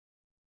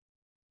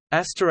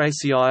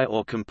Asteraceae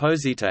or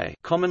Compositae,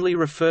 commonly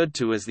referred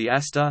to as the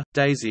aster,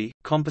 daisy,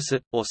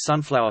 composite, or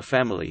sunflower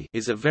family,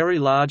 is a very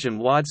large and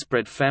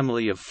widespread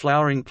family of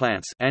flowering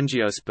plants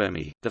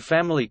angiospermae. The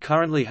family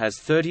currently has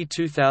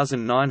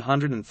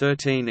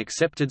 32,913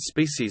 accepted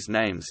species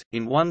names,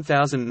 in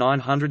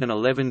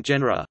 1,911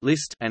 genera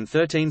list and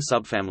 13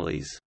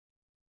 subfamilies.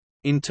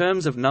 In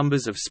terms of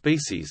numbers of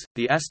species,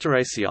 the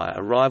Asteraceae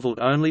are rivaled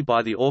only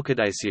by the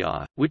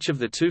Orchidaceae. Which of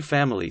the two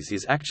families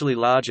is actually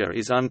larger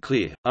is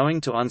unclear, owing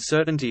to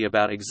uncertainty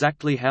about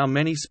exactly how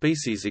many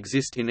species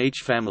exist in each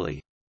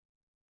family.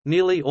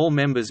 Nearly all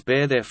members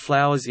bear their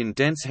flowers in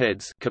dense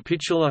heads,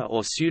 capitula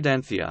or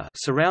pseudanthia,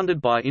 surrounded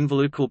by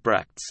involucral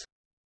bracts.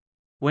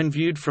 When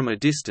viewed from a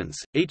distance,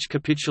 each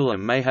capitula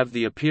may have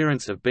the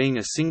appearance of being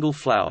a single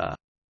flower.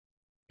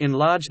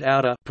 Enlarged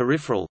outer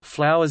peripheral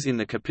flowers in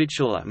the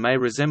capitula may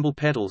resemble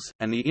petals,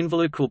 and the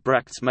involucral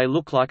bracts may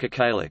look like a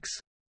calyx.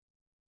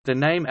 The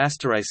name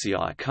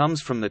Asteraceae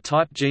comes from the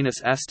type genus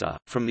Aster,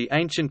 from the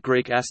ancient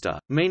Greek aster,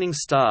 meaning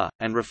star,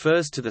 and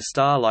refers to the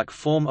star-like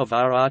form of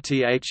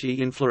rrthe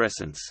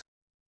inflorescence.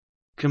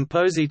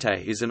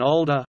 Compositae is an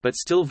older but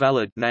still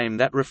valid name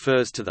that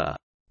refers to the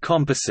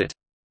composite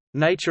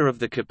nature of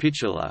the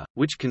capitula,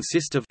 which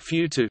consist of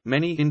few to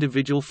many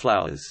individual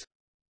flowers.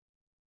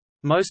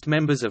 Most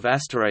members of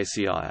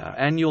Asteraceae are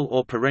annual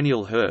or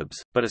perennial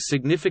herbs, but a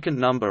significant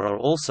number are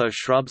also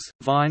shrubs,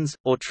 vines,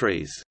 or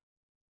trees.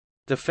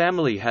 The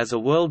family has a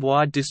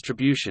worldwide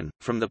distribution,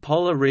 from the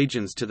polar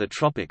regions to the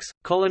tropics,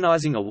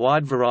 colonizing a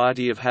wide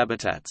variety of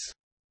habitats.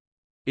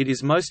 It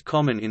is most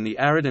common in the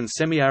arid and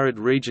semi-arid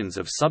regions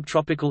of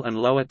subtropical and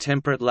lower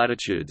temperate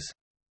latitudes.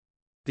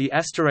 The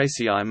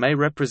Asteraceae may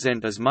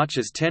represent as much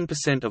as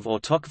 10% of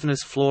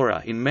autochthonous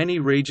flora in many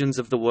regions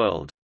of the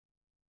world.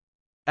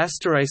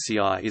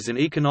 Asteraceae is an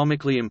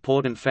economically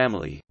important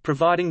family,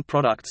 providing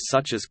products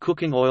such as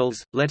cooking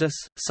oils, lettuce,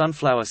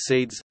 sunflower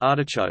seeds,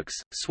 artichokes,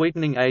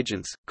 sweetening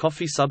agents,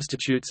 coffee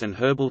substitutes and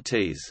herbal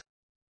teas.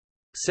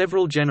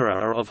 Several genera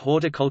are of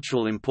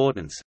horticultural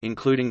importance,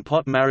 including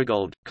pot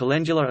marigold,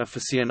 Calendula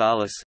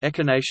officinalis,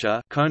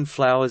 echinacea cone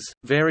flowers,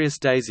 various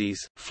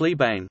daisies,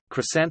 fleabane,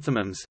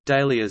 chrysanthemums,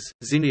 dahlias,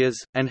 zinnias,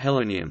 and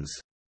heleniums.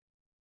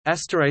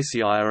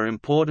 Asteraceae are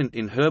important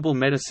in herbal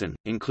medicine,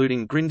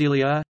 including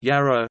Grindelia,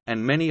 yarrow,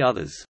 and many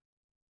others.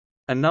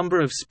 A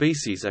number of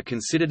species are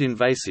considered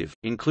invasive,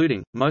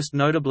 including, most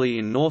notably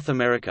in North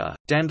America,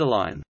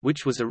 dandelion,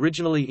 which was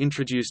originally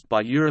introduced by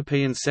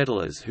European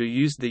settlers who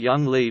used the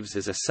young leaves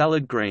as a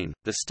salad green.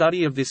 The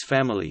study of this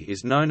family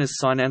is known as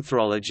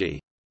synanthropology.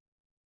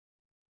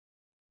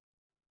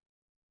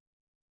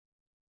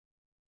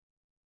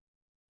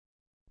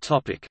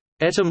 Topic: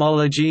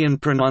 Etymology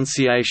and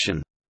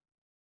pronunciation.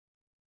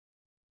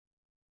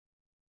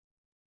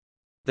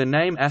 The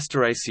name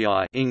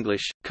Asteraceae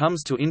English,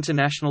 comes to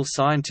international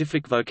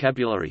scientific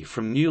vocabulary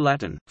from New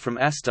Latin, from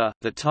aster,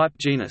 the type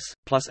genus,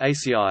 plus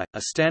aceae,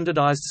 a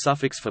standardized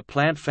suffix for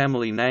plant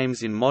family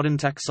names in modern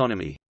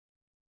taxonomy.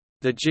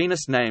 The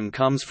genus name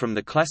comes from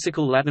the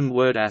classical Latin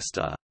word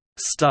aster,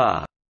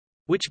 star,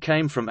 which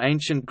came from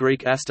ancient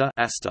Greek aster,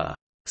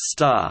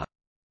 star.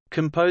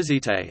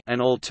 Compositae,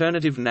 an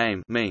alternative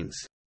name, means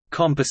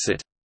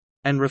composite,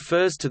 and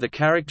refers to the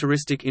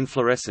characteristic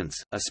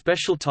inflorescence, a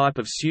special type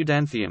of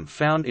pseudanthium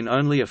found in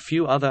only a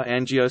few other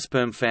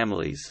angiosperm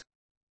families.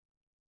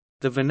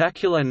 The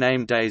vernacular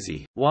name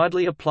daisy,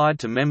 widely applied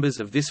to members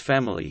of this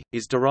family,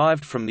 is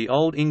derived from the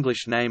Old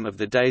English name of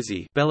the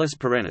daisy Bellis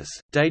perennis,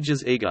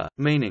 dages eager,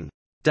 meaning,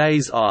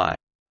 day's eye.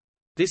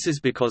 This is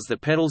because the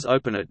petals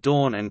open at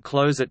dawn and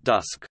close at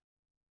dusk.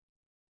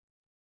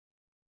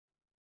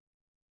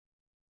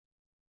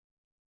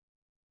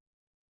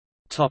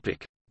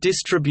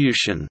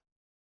 Distribution.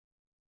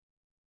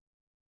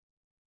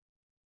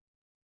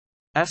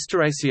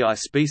 Asteraceae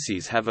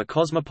species have a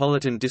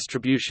cosmopolitan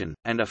distribution,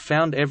 and are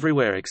found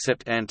everywhere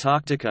except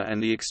Antarctica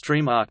and the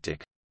extreme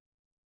Arctic.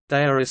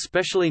 They are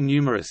especially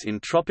numerous in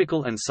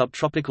tropical and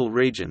subtropical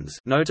regions,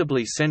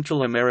 notably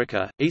Central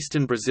America,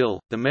 eastern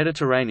Brazil, the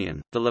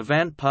Mediterranean, the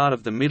Levant part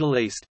of the Middle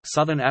East,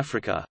 southern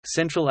Africa,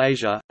 Central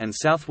Asia, and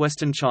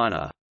southwestern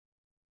China.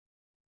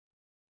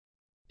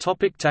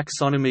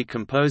 Taxonomy.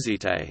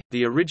 Compositae,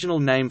 the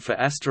original name for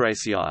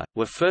Asteraceae,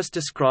 were first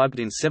described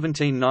in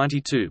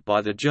 1792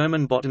 by the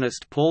German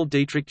botanist Paul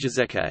Dietrich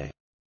Giesecke.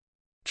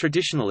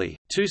 Traditionally,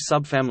 two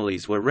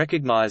subfamilies were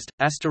recognized,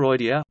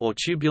 Asteroidea or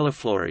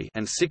Tubuliflora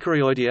and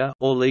Sicarioidea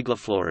or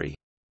Ligliflora.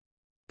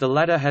 The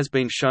latter has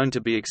been shown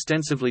to be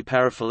extensively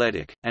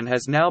paraphyletic, and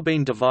has now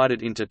been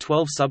divided into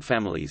 12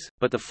 subfamilies,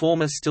 but the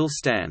former still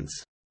stands.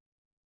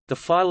 The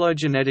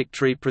phylogenetic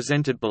tree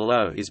presented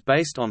below is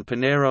based on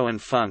Pinheiro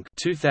and Funk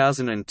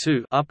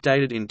 2002,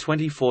 updated in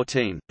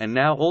 2014, and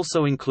now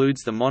also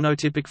includes the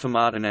monotypic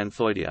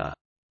Formatinanthoidea.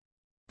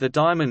 The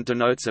diamond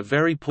denotes a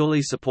very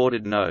poorly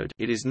supported node.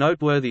 It is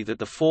noteworthy that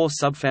the four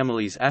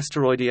subfamilies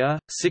Asteroidea,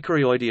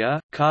 Sicarioidea,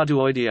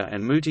 Carduoidea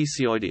and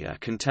Mutisioidea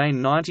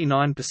contain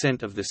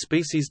 99% of the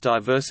species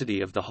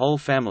diversity of the whole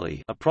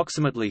family,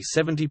 approximately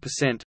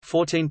 70%,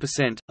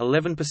 14%,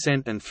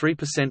 11% and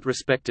 3%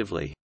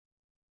 respectively.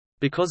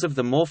 Because of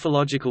the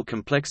morphological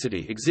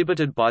complexity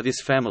exhibited by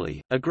this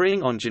family,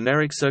 agreeing on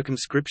generic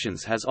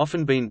circumscriptions has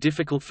often been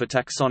difficult for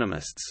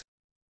taxonomists.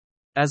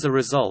 As a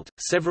result,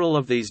 several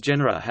of these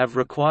genera have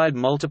required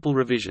multiple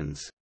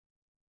revisions.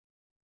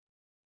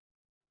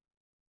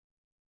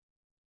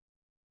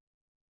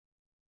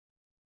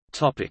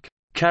 Topic: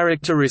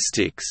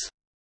 Characteristics.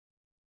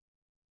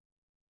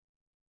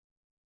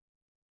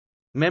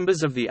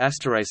 Members of the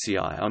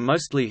Asteraceae are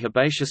mostly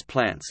herbaceous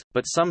plants,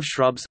 but some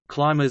shrubs,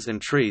 climbers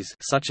and trees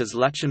such as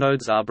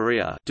Lachinodes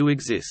arborea do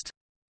exist.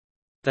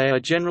 They are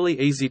generally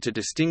easy to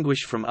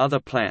distinguish from other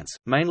plants,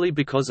 mainly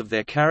because of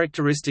their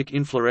characteristic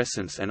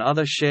inflorescence and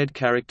other shared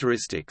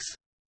characteristics.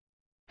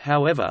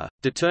 However,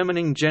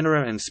 determining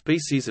genera and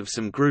species of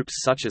some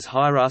groups such as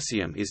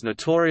Hieracium is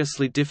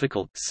notoriously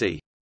difficult. See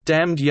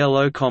damned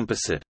yellow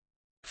composite,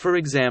 for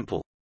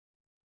example.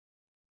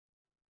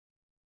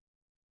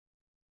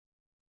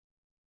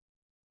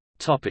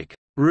 Topic: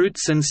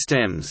 Roots and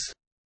stems.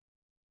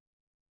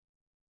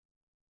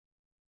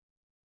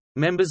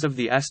 Members of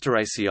the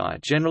Asteraceae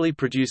generally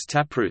produce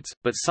taproots,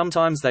 but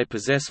sometimes they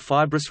possess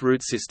fibrous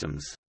root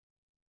systems.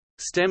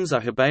 Stems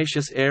are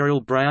herbaceous,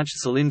 aerial, branched,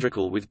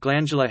 cylindrical with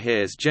glandular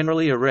hairs,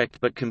 generally erect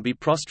but can be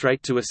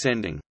prostrate to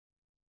ascending.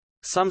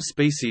 Some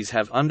species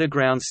have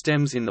underground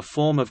stems in the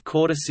form of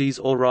cortices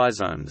or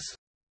rhizomes.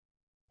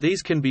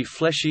 These can be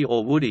fleshy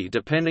or woody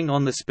depending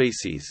on the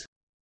species.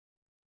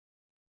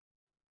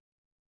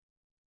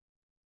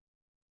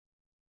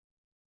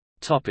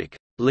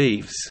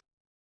 Leaves.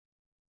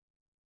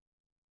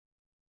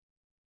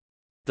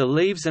 The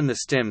leaves and the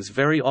stems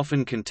very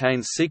often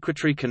contain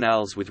secretory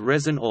canals with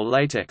resin or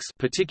latex,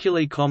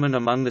 particularly common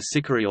among the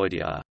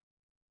Sicarioidea.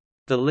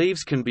 The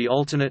leaves can be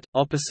alternate,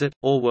 opposite,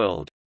 or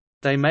whorled.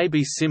 They may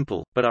be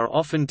simple, but are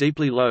often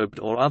deeply lobed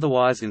or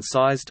otherwise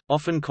incised,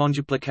 often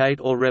conjuplicate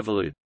or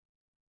revolute.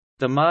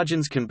 The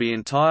margins can be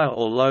entire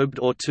or lobed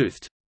or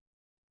toothed.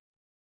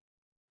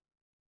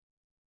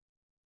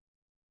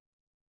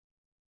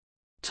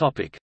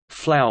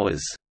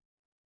 Flowers.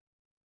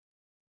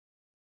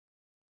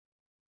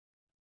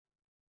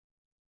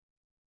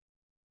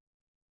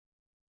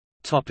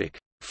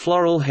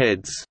 Floral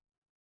heads.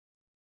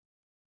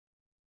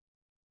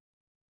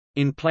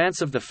 In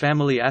plants of the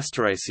family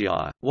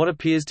Asteraceae, what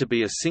appears to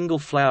be a single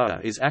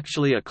flower is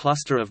actually a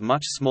cluster of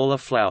much smaller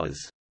flowers.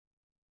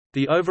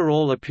 The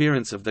overall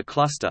appearance of the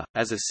cluster,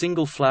 as a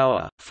single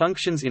flower,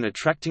 functions in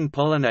attracting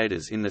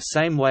pollinators in the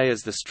same way as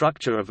the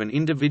structure of an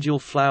individual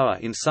flower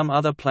in some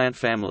other plant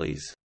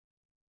families.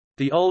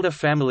 The older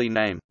family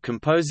name,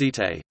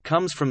 Compositae,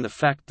 comes from the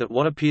fact that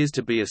what appears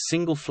to be a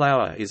single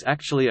flower is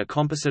actually a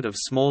composite of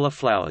smaller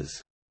flowers.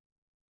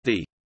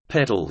 The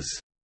petals,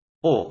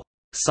 or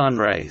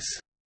sunrays,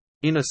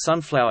 in a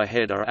sunflower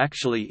head are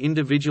actually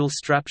individual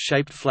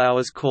strap-shaped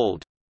flowers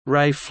called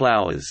ray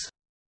flowers,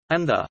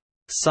 and the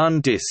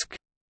sun disk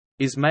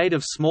is made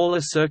of smaller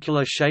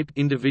circular-shaped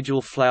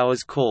individual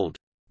flowers called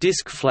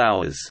disk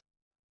flowers.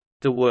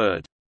 The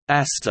word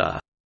aster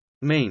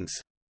means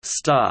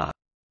star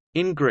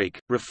in Greek,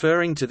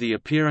 referring to the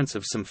appearance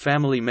of some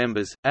family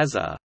members, as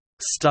a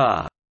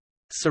star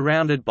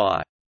surrounded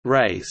by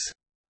rays.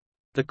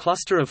 The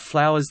cluster of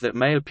flowers that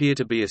may appear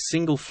to be a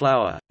single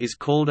flower is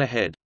called a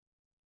head.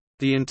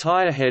 The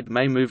entire head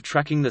may move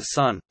tracking the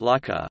sun,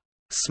 like a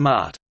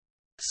smart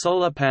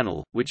solar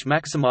panel, which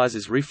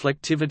maximizes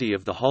reflectivity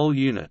of the whole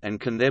unit and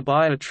can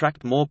thereby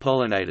attract more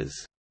pollinators.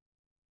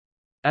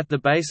 At the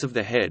base of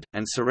the head,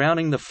 and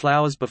surrounding the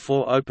flowers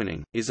before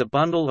opening, is a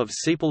bundle of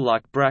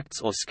sepal-like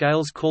bracts or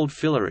scales called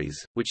phyllaries,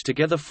 which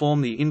together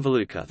form the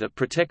involucre that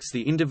protects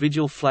the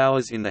individual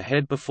flowers in the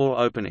head before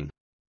opening.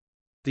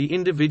 The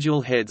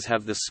individual heads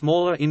have the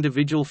smaller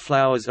individual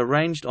flowers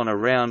arranged on a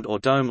round or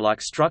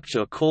dome-like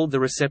structure called the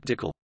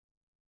receptacle.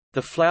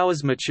 The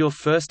flowers mature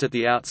first at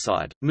the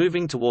outside,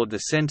 moving toward the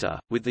center,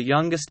 with the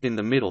youngest in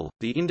the middle.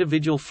 The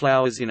individual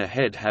flowers in a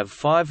head have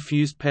 5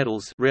 fused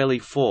petals, rarely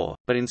 4,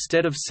 but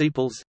instead of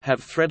sepals,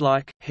 have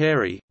thread-like,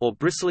 hairy, or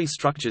bristly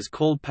structures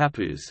called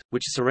pappus,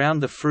 which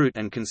surround the fruit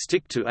and can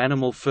stick to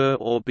animal fur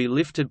or be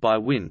lifted by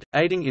wind,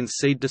 aiding in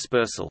seed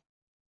dispersal.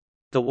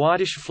 The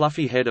whitish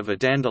fluffy head of a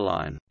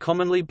dandelion,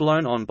 commonly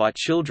blown on by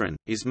children,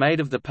 is made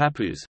of the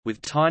pappus,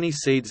 with tiny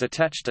seeds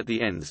attached at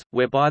the ends,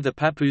 whereby the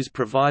pappus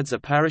provides a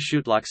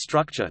parachute-like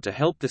structure to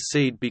help the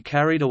seed be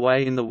carried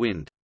away in the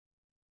wind.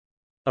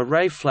 A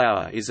ray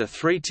flower is a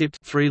 3-tipped,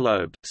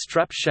 3-lobed,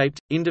 strap-shaped,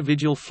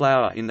 individual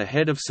flower in the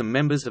head of some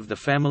members of the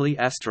family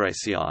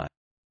Asteraceae.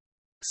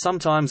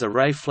 Sometimes a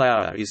ray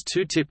flower is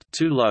 2-tipped,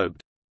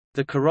 2-lobed.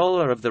 The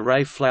corolla of the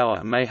ray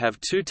flower may have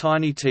 2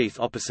 tiny teeth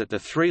opposite the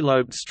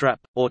 3-lobed strap,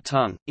 or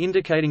tongue,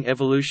 indicating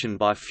evolution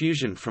by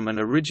fusion from an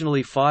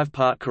originally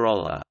 5-part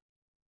corolla.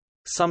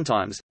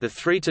 Sometimes, the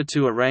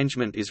 3-to-2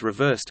 arrangement is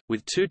reversed,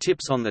 with 2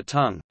 tips on the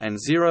tongue, and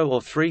 0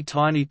 or 3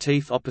 tiny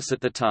teeth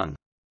opposite the tongue.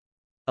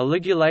 A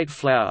ligulate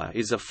flower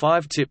is a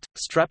 5-tipped,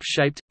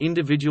 strap-shaped,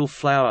 individual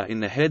flower in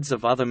the heads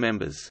of other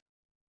members.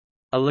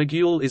 A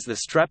ligule is the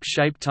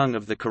strap-shaped tongue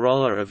of the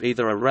corolla of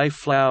either a ray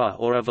flower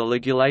or of a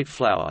ligulate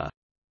flower.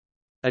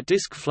 A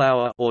disc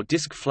flower or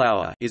disc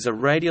flower is a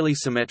radially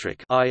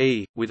symmetric,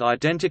 i.e., with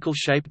identical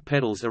shaped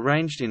petals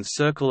arranged in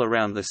circle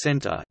around the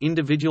center,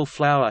 individual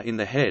flower in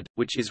the head,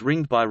 which is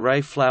ringed by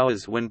ray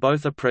flowers when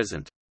both are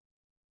present.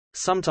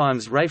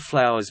 Sometimes ray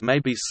flowers may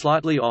be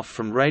slightly off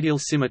from radial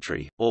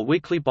symmetry, or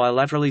weakly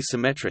bilaterally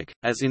symmetric,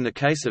 as in the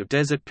case of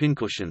desert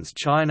pincushions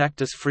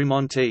Chianactis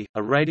fremontii.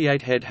 A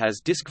radiate head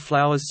has disc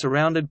flowers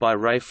surrounded by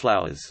ray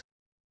flowers.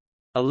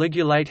 A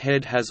ligulate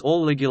head has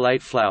all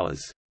ligulate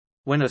flowers.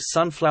 When a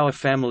sunflower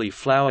family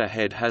flower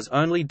head has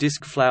only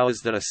disc flowers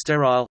that are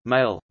sterile,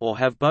 male, or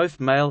have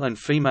both male and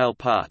female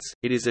parts,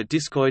 it is a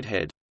discoid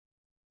head.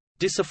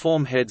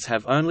 Disciform heads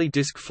have only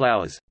disc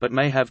flowers, but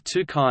may have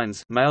two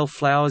kinds, male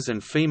flowers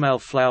and female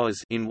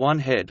flowers, in one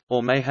head,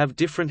 or may have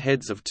different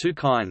heads of two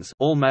kinds,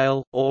 all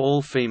male, or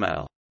all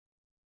female.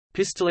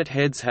 Pistillate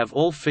heads have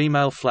all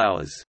female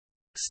flowers.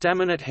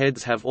 Staminate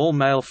heads have all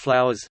male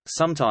flowers,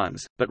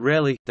 sometimes, but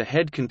rarely, the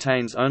head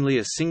contains only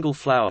a single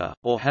flower,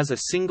 or has a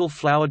single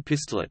flowered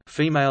pistillate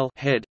female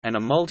head, and a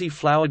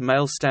multi-flowered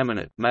male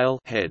staminate male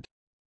head.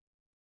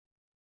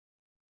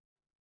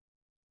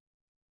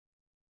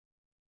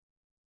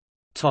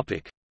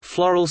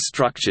 Floral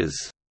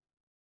structures.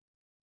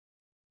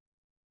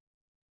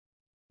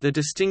 The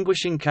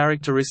distinguishing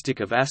characteristic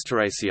of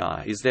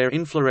Asteraceae is their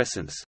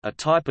inflorescence, a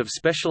type of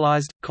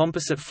specialized,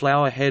 composite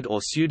flower head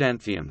or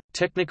pseudanthium,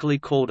 technically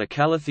called a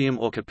calithium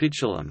or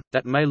capitulum,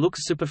 that may look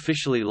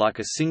superficially like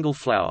a single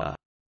flower.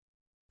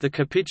 The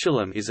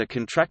capitulum is a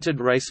contracted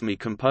raceme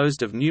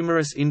composed of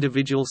numerous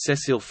individual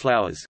sessile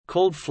flowers,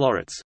 called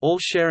florets, all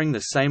sharing the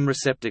same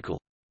receptacle.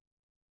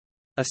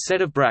 A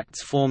set of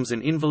bracts forms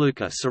an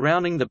involucre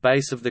surrounding the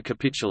base of the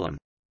capitulum.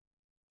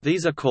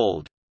 These are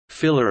called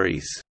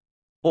filaries,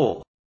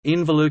 or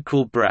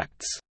involucral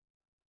bracts.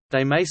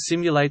 They may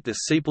simulate the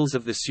sepals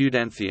of the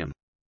pseudanthium.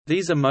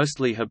 These are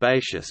mostly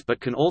herbaceous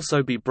but can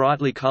also be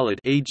brightly colored,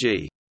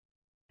 e.g.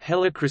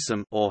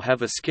 helichrysum, or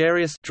have a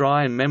scarious,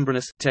 dry and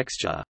membranous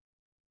texture.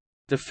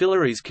 The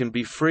filaries can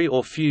be free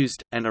or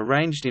fused, and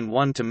arranged in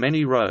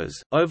one-to-many rows,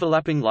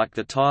 overlapping like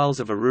the tiles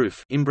of a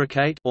roof,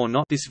 imbricate or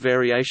not. This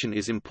variation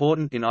is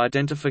important in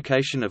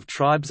identification of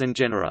tribes and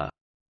genera.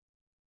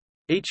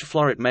 Each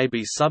floret may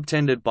be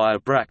subtended by a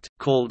bract,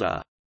 called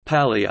a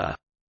pallia,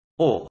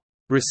 or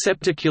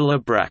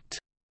receptacular bract.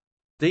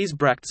 These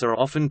bracts are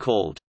often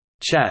called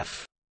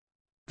chaff.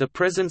 The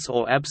presence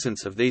or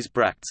absence of these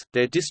bracts,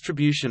 their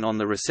distribution on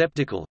the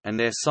receptacle, and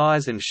their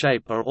size and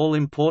shape are all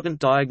important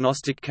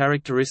diagnostic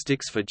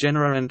characteristics for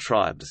genera and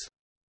tribes.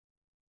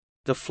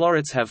 The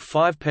florets have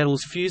 5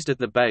 petals fused at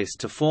the base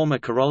to form a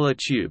corolla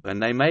tube,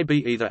 and they may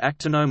be either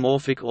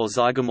actinomorphic or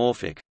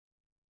zygomorphic.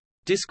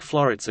 Disc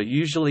florets are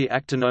usually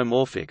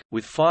actinomorphic,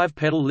 with 5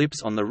 petal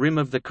lips on the rim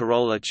of the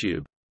corolla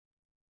tube.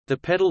 The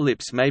petal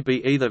lips may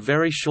be either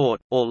very short,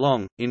 or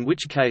long, in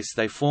which case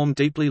they form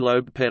deeply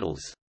lobed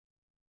petals.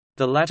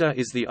 The latter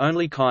is the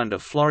only kind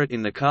of floret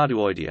in the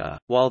Carduoidea,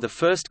 while the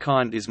first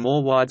kind is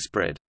more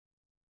widespread.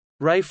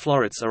 Ray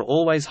florets are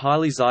always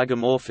highly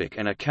zygomorphic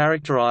and are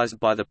characterized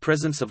by the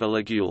presence of a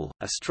ligule,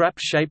 a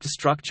strap-shaped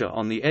structure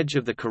on the edge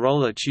of the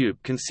corolla tube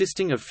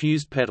consisting of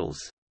fused petals.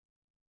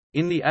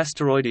 In the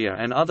Asteroidea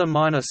and other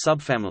minor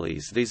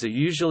subfamilies, these are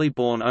usually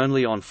borne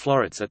only on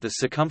florets at the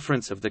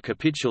circumference of the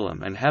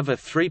capitulum and have a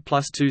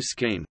 3+2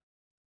 scheme.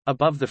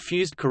 Above the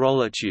fused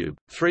corolla tube,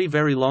 3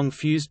 very long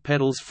fused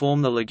petals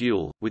form the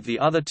ligule, with the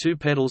other 2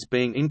 petals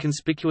being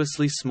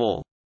inconspicuously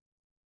small.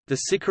 The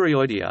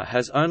Sicarioidea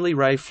has only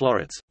ray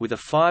florets, with a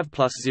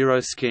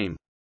 5+0 scheme.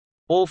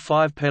 All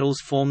 5 petals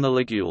form the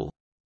ligule.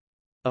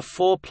 A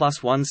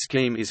 4+1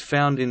 scheme is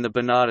found in the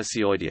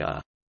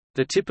Bernardisioidea.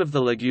 The tip of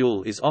the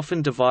ligule is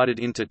often divided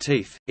into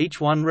teeth, each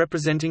one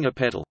representing a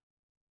petal.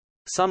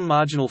 Some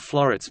marginal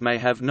florets may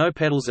have no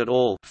petals at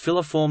all,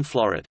 filiform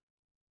floret.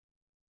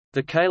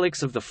 The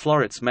calyx of the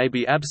florets may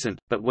be absent,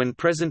 but when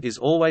present is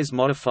always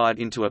modified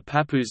into a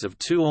pappus of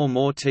 2 or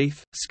more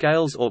teeth,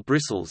 scales or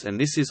bristles, and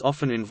this is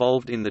often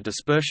involved in the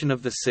dispersion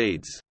of the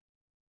seeds.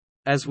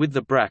 As with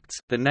the bracts,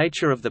 the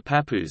nature of the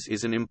pappus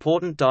is an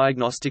important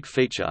diagnostic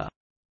feature.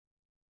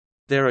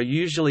 There are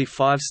usually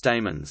 5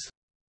 stamens.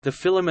 The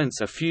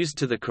filaments are fused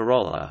to the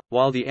corolla,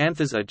 while the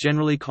anthers are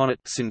generally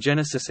connate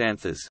syngenesis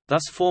anthers,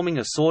 thus forming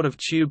a sort of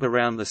tube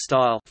around the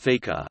style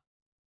theca.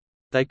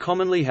 They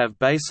commonly have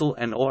basal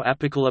and or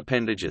apical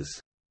appendages.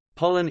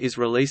 Pollen is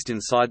released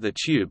inside the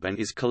tube and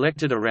is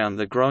collected around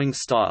the growing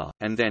style,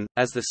 and then,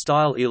 as the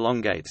style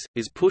elongates,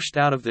 is pushed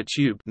out of the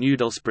tube.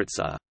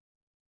 The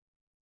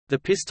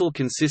pistil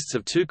consists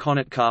of 2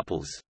 connate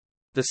carpels.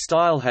 The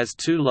style has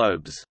 2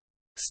 lobes.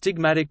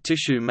 Stigmatic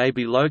tissue may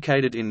be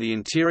located in the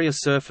interior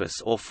surface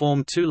or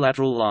form 2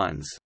 lateral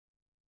lines.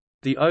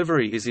 The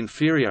ovary is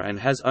inferior and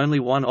has only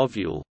 1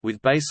 ovule,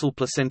 with basal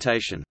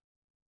placentation.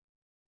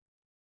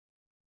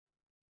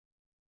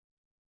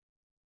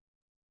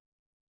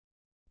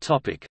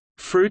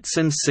 Fruits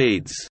and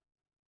seeds.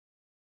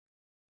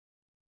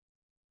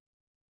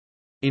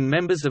 In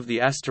members of the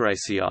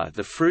Asteraceae,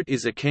 the fruit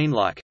is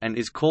achene-like, and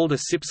is called a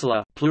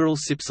cypsela, plural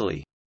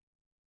cypselae.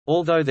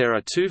 Although there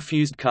are two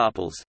fused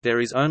carpels, there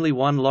is only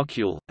one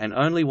locule, and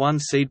only one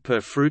seed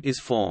per fruit is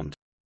formed.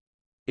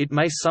 It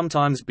may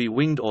sometimes be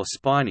winged or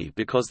spiny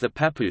because the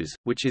pappus,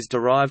 which is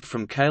derived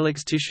from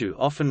calyx tissue,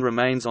 often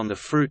remains on the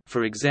fruit,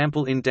 for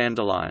example in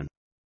dandelion.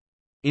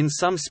 In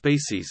some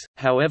species,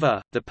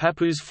 however, the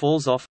pappus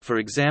falls off, for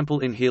example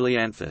in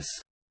Helianthus.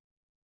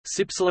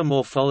 Cypsellar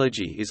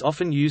morphology is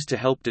often used to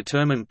help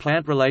determine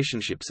plant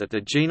relationships at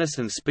the genus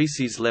and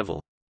species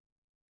level.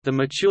 The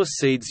mature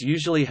seeds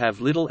usually have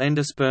little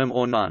endosperm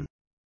or none.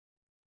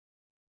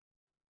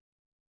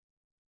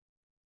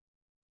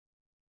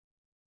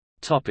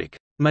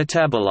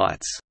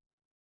 Metabolites.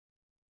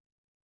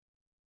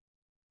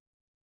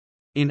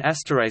 In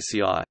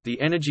Asteraceae, the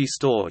energy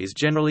store is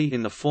generally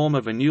in the form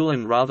of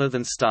inulin rather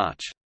than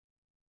starch.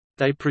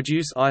 They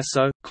produce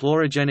iso,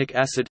 chlorogenic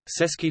acid,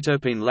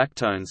 sesquiterpene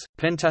lactones,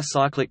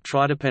 pentacyclic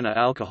tridipena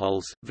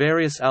alcohols,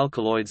 various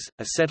alkaloids,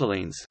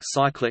 acetylenes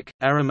cyclic,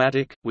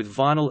 aromatic, with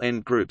vinyl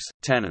end groups,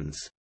 tannins.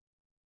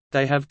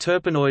 They have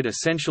terpenoid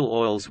essential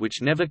oils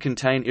which never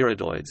contain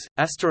iridoids.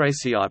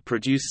 Asteraceae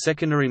produce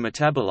secondary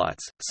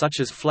metabolites, such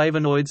as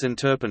flavonoids and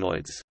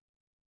terpenoids.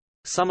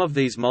 Some of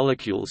these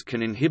molecules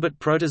can inhibit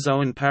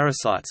protozoan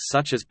parasites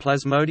such as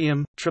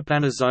Plasmodium,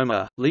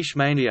 Trypanosoma,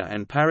 Leishmania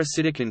and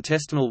parasitic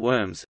intestinal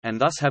worms, and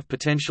thus have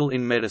potential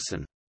in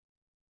medicine.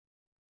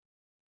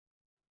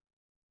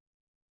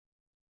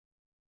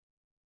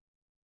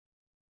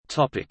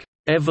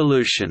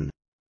 Evolution.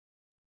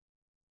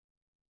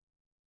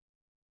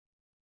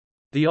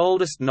 The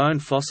oldest known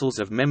fossils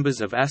of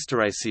members of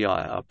Asteraceae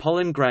are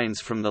pollen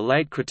grains from the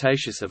late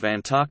Cretaceous of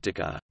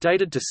Antarctica,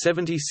 dated to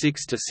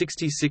 76 to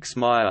 66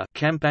 Maya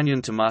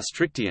Campanian to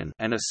Maastrichtian,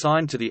 and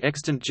assigned to the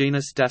extant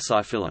genus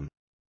Dasyphyllum.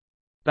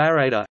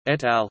 Barrader,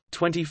 et al.,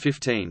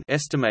 2015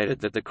 estimated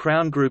that the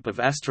crown group of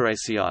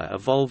Asteraceae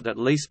evolved at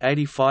least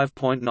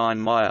 85.9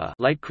 Maya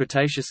late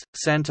Cretaceous,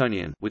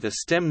 Santonian with a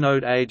stem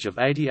node age of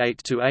 88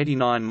 to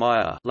 89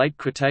 Maya late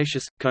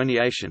Cretaceous,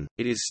 Coniacian.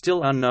 It is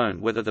still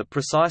unknown whether the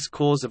precise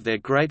cause of their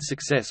great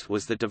success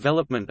was the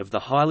development of the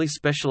highly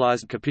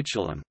specialized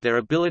capitulum, their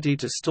ability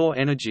to store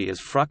energy as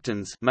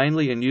fructans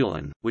mainly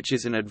inulin, which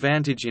is an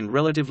advantage in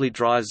relatively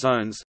dry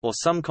zones, or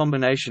some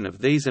combination of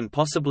these and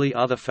possibly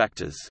other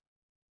factors.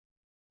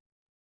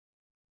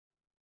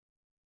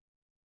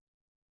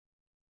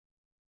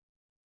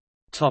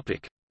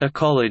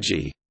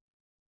 Ecology.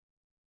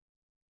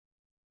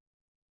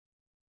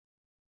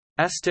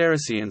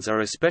 Asteraceans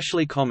are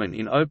especially common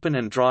in open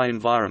and dry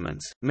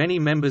environments. Many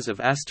members of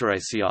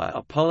Asteraceae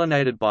are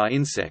pollinated by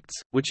insects,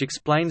 which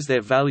explains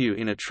their value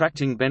in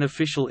attracting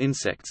beneficial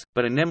insects,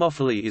 but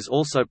anemophily is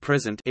also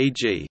present,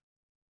 e.g.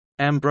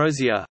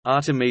 Ambrosia,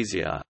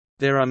 Artemisia.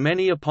 There are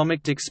many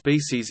apomictic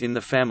species in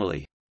the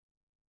family.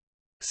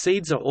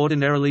 Seeds are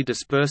ordinarily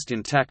dispersed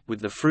intact with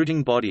the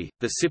fruiting body,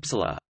 the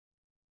cypsellar.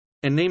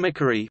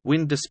 Anemicary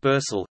wind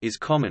dispersal is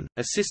common,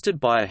 assisted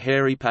by a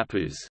hairy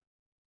pappus.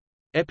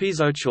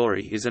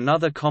 Epizochory is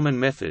another common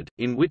method,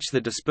 in which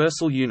the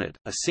dispersal unit,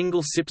 a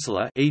single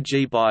cypsellar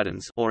e.g.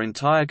 bidens or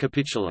entire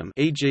capitulum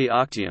e.g.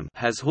 arctium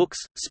has hooks,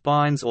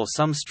 spines or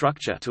some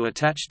structure to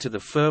attach to the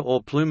fur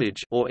or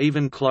plumage or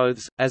even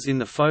clothes, as in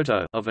the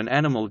photo of an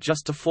animal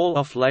just to fall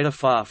off later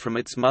far from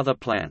its mother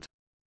plant.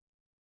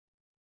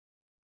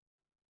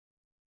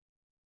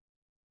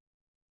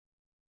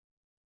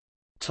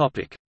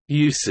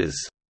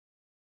 Uses.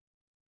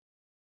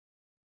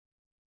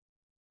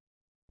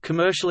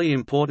 Commercially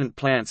important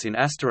plants in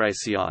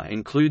Asteraceae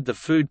include the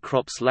food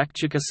crops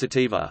Lactuca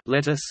sativa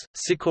lettuce,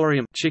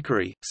 Sicorium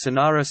chicory,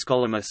 Cynara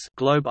scolymus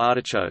globe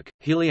artichoke,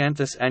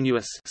 Helianthus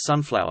annuus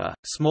sunflower,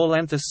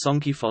 Smallanthus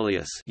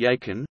soncifolius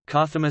yacon,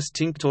 Carthamus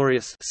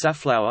tinctorius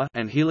safflower,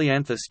 and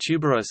Helianthus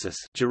tuberosus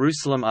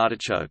Jerusalem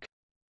artichoke.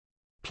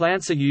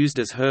 Plants are used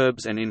as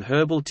herbs and in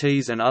herbal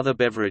teas and other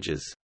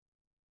beverages.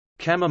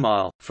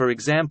 Chamomile, for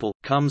example,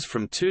 comes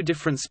from two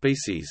different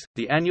species,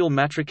 the annual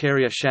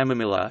Matricaria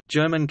chamomilla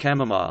German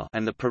chamomile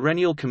and the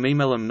perennial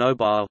Chamaemelum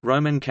nobile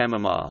Roman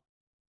chamomile.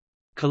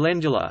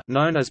 Calendula,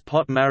 known as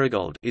pot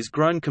marigold, is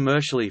grown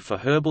commercially for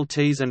herbal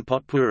teas and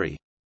potpourri.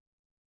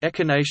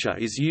 Echinacea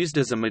is used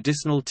as a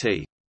medicinal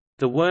tea.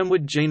 The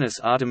wormwood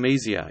genus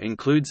Artemisia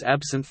includes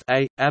absinthe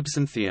A.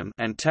 absinthium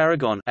and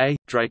tarragon A.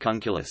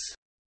 dracunculus.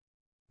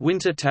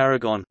 Winter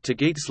tarragon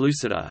Tagetes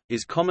lucida,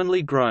 is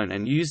commonly grown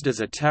and used as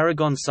a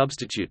tarragon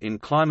substitute in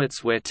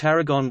climates where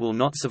tarragon will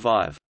not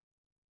survive.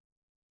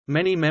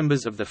 Many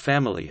members of the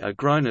family are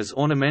grown as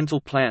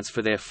ornamental plants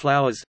for their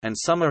flowers, and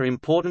some are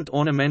important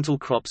ornamental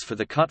crops for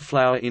the cut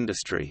flower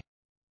industry.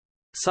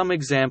 Some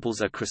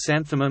examples are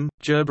chrysanthemum,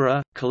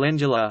 gerbera,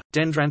 calendula,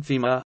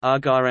 dendranthema,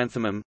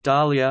 argyranthemum,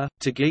 dahlia,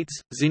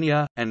 tagetes,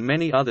 zinnia, and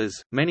many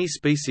others. Many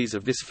species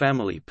of this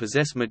family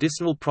possess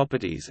medicinal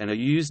properties and are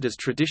used as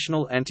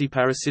traditional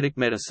antiparasitic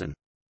medicine.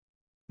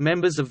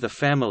 Members of the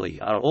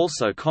family are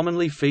also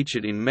commonly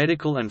featured in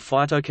medical and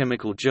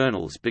phytochemical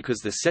journals because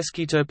the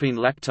sesquiterpene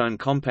lactone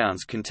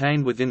compounds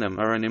contained within them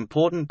are an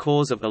important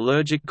cause of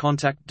allergic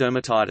contact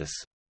dermatitis.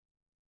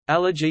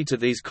 Allergy to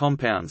these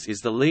compounds is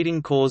the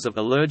leading cause of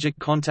allergic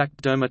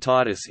contact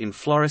dermatitis in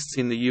florists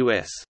in the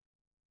U.S.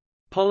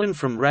 Pollen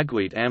from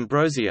ragweed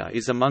ambrosia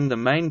is among the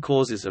main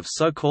causes of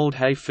so-called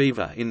hay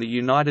fever in the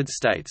United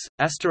States.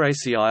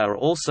 Asteraceae are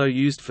also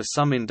used for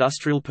some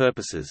industrial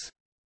purposes.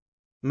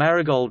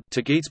 Marigold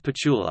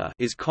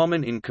is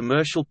common in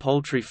commercial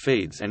poultry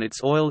feeds and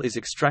its oil is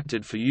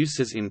extracted for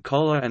uses in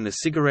cola and the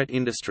cigarette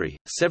industry.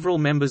 Several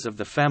members of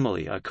the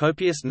family are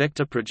copious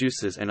nectar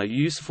producers and are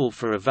useful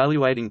for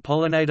evaluating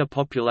pollinator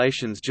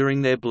populations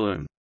during their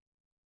bloom.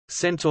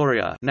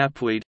 Centaurea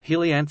knapweed,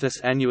 Helianthus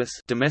annuus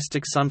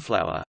domestic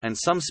sunflower, and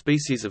some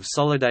species of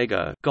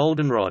solidago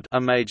goldenrod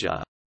are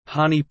major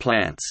honey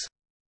plants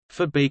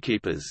for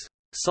beekeepers.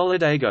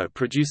 Solidago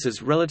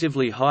produces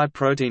relatively high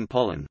protein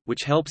pollen,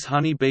 which helps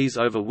honey bees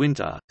over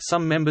winter.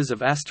 Some members of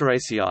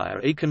Asteraceae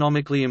are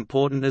economically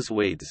important as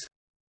weeds.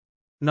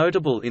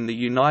 Notable in the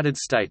United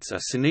States are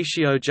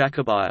Senecio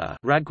jacobi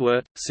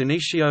ragwort,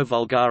 Senecio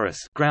vulgaris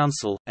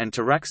groundsel, and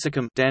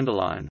Taraxacum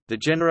dandelion. The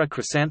genera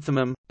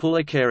Chrysanthemum,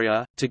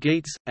 Pulicaria,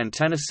 Tagetes, and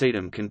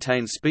Tanacetum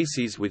contain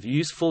species with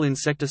useful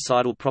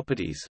insecticidal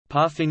properties.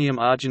 Parthenium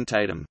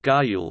argentatum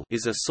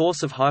is a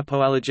source of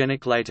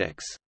hypoallergenic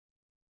latex.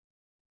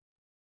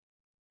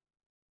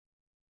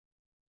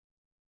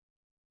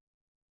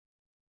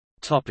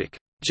 Topic: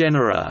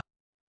 Genera.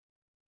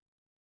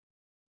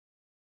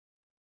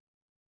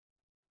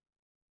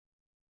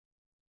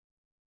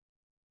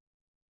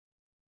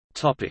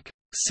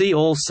 See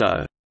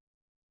also: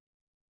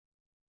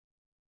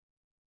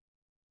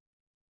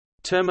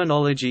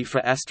 Terminology for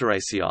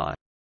Asteraceae.